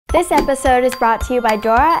This episode is brought to you by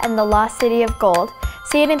Dora and the Lost City of Gold.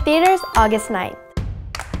 See it in theaters August 9th.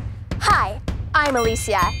 Hi, I'm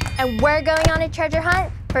Alicia, and we're going on a treasure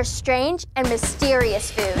hunt for strange and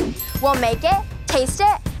mysterious food. We'll make it, taste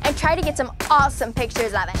it, and try to get some awesome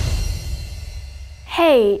pictures of it.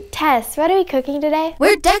 Hey, Tess, what are we cooking today?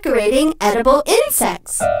 We're decorating edible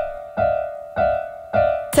insects.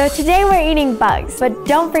 So today we're eating bugs, but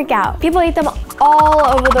don't freak out. People eat them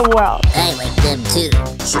all over the world. I like them too.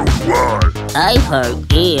 So what? I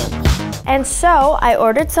heard ants. And so I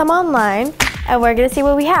ordered some online, and we're gonna see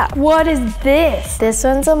what we have. What is this? This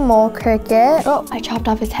one's a mole cricket. Oh, I chopped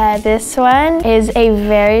off his head. This one is a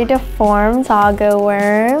very deformed saga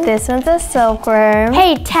worm. This one's a silkworm.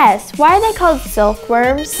 Hey, Tess, why are they called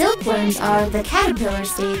silkworms? Silkworms are the caterpillar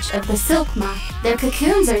stage of the silk moth. Their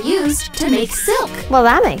cocoons are used to make silk. Well,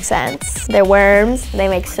 that makes sense. They're worms, they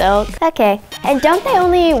make silk. Okay, and don't they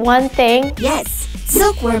only eat one thing? Yes,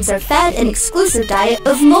 silkworms are fed an exclusive diet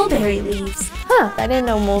of mulberry leaves. Huh, I didn't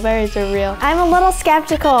know mulberries are real. I'm a little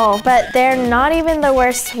skeptical, but they're not even the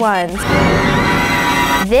worst ones.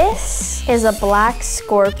 This is a black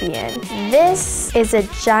scorpion. This is a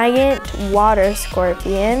giant water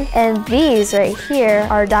scorpion. And these right here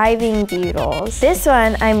are diving beetles. This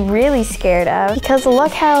one I'm really scared of because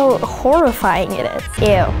look how horrifying it is.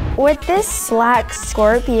 Ew. With this black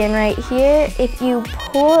scorpion right here, if you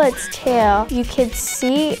pull its tail, you can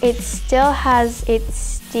see it still has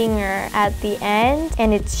its stinger at the end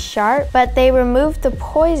and it's sharp, but they removed the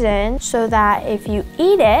poison so that if you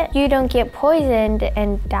eat it, you don't get poisoned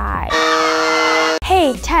and die.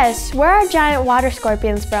 Hey Tess, where are giant water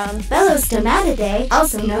scorpions from? Belostomatidae,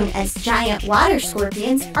 also known as giant water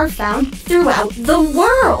scorpions, are found throughout the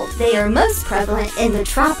world. They are most prevalent in the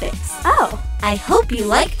tropics. Oh. I hope you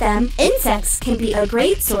like them. Insects can be a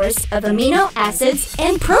great source of amino acids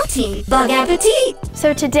and protein. Bug appetit!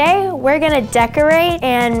 So today we're gonna decorate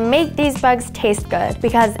and make these bugs taste good,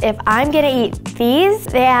 because if I'm gonna eat these,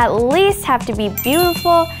 they at least have to be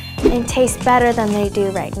beautiful and taste better than they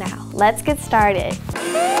do right now. Let's get started.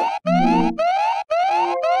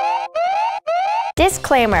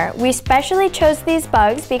 Disclaimer, we specially chose these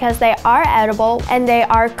bugs because they are edible and they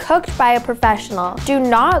are cooked by a professional. Do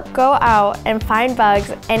not go out and find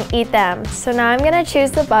bugs and eat them. So now I'm gonna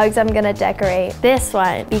choose the bugs I'm gonna decorate. This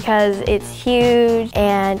one, because it's huge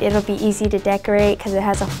and it'll be easy to decorate because it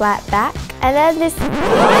has a flat back. And then this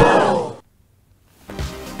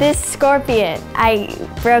scorpion, I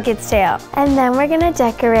broke its tail. And then we're gonna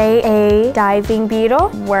decorate a diving beetle,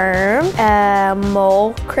 worm, a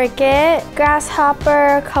mole cricket,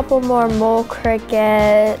 grasshopper, a couple more mole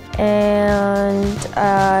cricket, and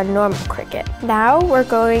a normal cricket. Now we're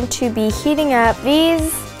going to be heating up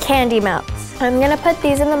these candy melts. I'm gonna put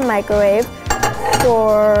these in the microwave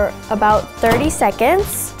for about 30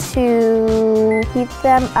 seconds to heat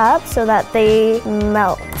them up so that they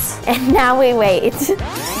melt. And now we wait.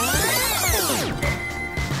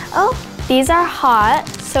 Oh, these are hot,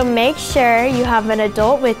 so make sure you have an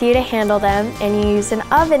adult with you to handle them and you use an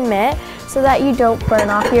oven mitt so that you don't burn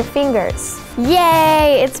off your fingers.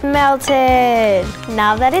 Yay, it's melted.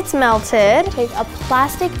 Now that it's melted, take a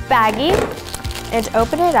plastic baggie and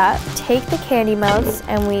open it up. Take the candy melts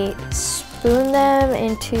and we spoon them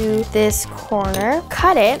into this corner,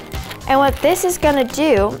 cut it, and what this is gonna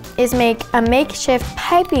do is make a makeshift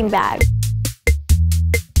piping bag.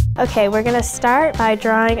 Okay, we're gonna start by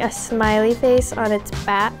drawing a smiley face on its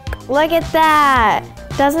back. Look at that!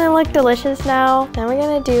 Doesn't it look delicious now? Then we're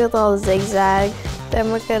gonna do a little zigzag.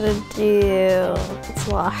 Then we're gonna do its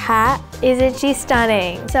little hat. Isn't she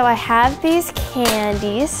stunning? So I have these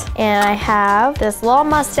candies and I have this little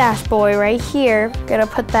mustache boy right here. Gonna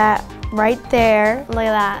put that right there. Look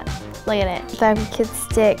at that. Look at it. Then we could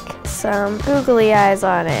stick some googly eyes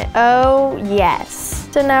on it. Oh, yes.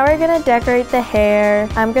 So now we're gonna decorate the hair.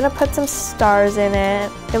 I'm gonna put some stars in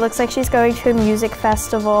it. It looks like she's going to a music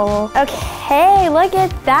festival. Okay, look at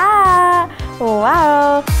that.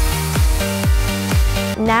 Wow.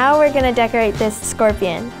 Now we're gonna decorate this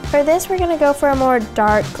scorpion. For this, we're gonna go for a more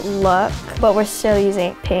dark look, but we're still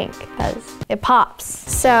using pink because it pops.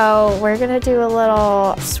 So we're gonna do a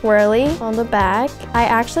little swirly on the back. I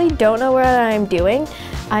actually don't know what I'm doing.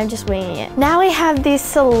 I'm just winging it. Now we have these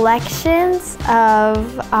selections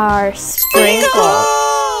of our sprinkles.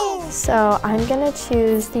 So I'm gonna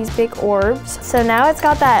choose these big orbs. So now it's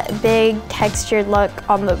got that big textured look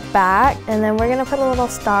on the back, and then we're gonna put a little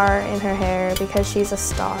star in her hair because she's a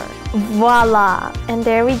star. Voila, and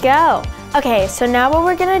there we go. Okay, so now what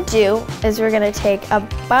we're gonna do is we're gonna take a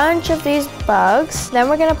bunch of these bugs, then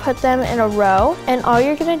we're gonna put them in a row, and all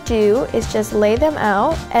you're gonna do is just lay them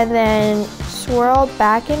out and then swirl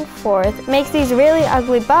back and forth. It makes these really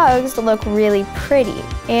ugly bugs look really pretty.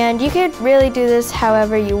 And you could really do this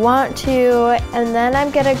however you want to. And then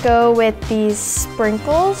I'm gonna go with these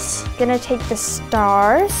sprinkles. Gonna take the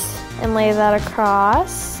stars and lay that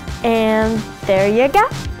across. And there you go.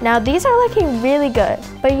 Now these are looking really good,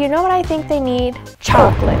 but you know what I think they need?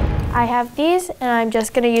 Chocolate. I have these and I'm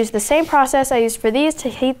just gonna use the same process I used for these to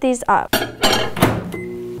heat these up.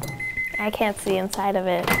 I can't see inside of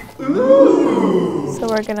it. Ooh. So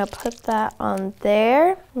we're gonna put that on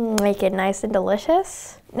there, make it nice and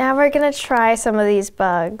delicious. Now we're gonna try some of these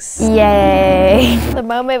bugs. Yay! The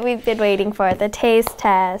moment we've been waiting for, the taste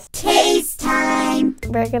test. Taste time!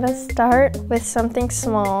 We're gonna start with something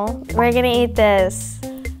small. We're gonna eat this.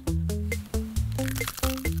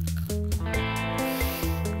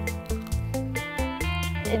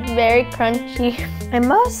 It's very crunchy. It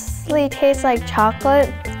mostly tastes like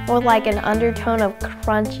chocolate with like an undertone of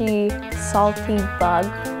crunchy, salty bug.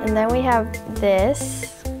 And then we have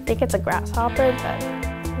this. I think it's a grasshopper,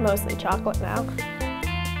 but mostly chocolate now.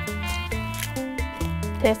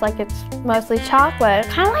 Tastes like it's mostly chocolate,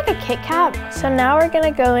 kind of like a Kit Kat. So now we're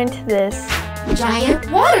gonna go into this. Giant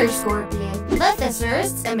water scorpion,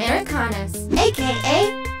 Lethosaurus americanus,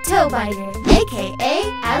 aka toe biter, aka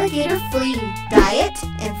alligator flea. Diet,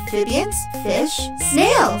 amphibians, fish,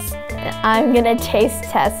 snails. I'm gonna taste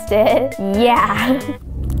test it. Yeah.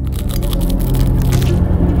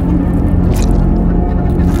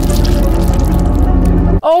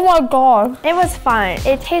 Oh my god. It was fine.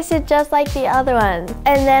 It tasted just like the other one.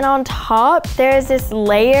 And then on top, there's this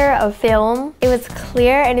layer of film. It was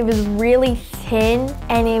clear and it was really thin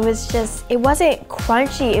and it wasn't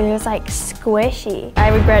crunchy, it was like squishy. I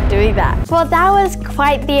regret doing that. Well, that was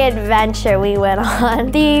quite the adventure we went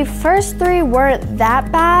on. The first three weren't that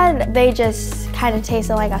bad. They just kind of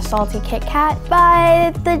tasted like a salty Kit Kat,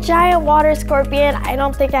 but the giant water scorpion, I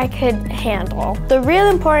don't think I could handle. The real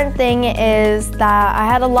important thing is that I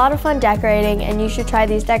had a lot of fun decorating and you should try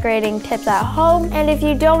these decorating tips at home. And if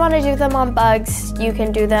you don't want to do them on bugs, you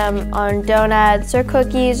can do them on donuts or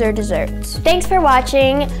cookies or desserts. Thanks for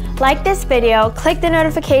watching. Like this video, click the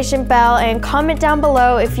notification bell, and comment down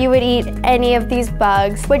below if you would eat any of these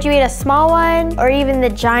bugs. Would you eat a small one or even the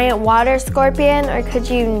giant water scorpion, or could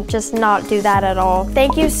you just not do that at all?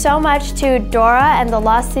 Thank you so much to Dora and the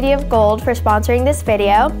Lost City of Gold for sponsoring this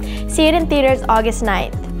video. See it in theaters August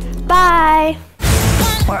 9th. Bye!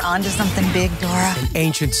 We're onto something big, Dora. An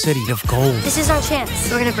ancient city of gold. This is our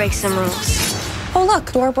chance. We're gonna break some rules. Oh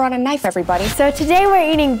look, Dora brought a knife, everybody. So today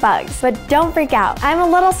we're eating bugs, but don't freak out. I'm a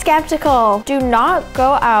little skeptical. Do not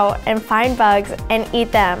go out and find bugs and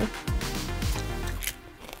eat them.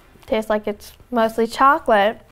 Tastes like it's mostly chocolate.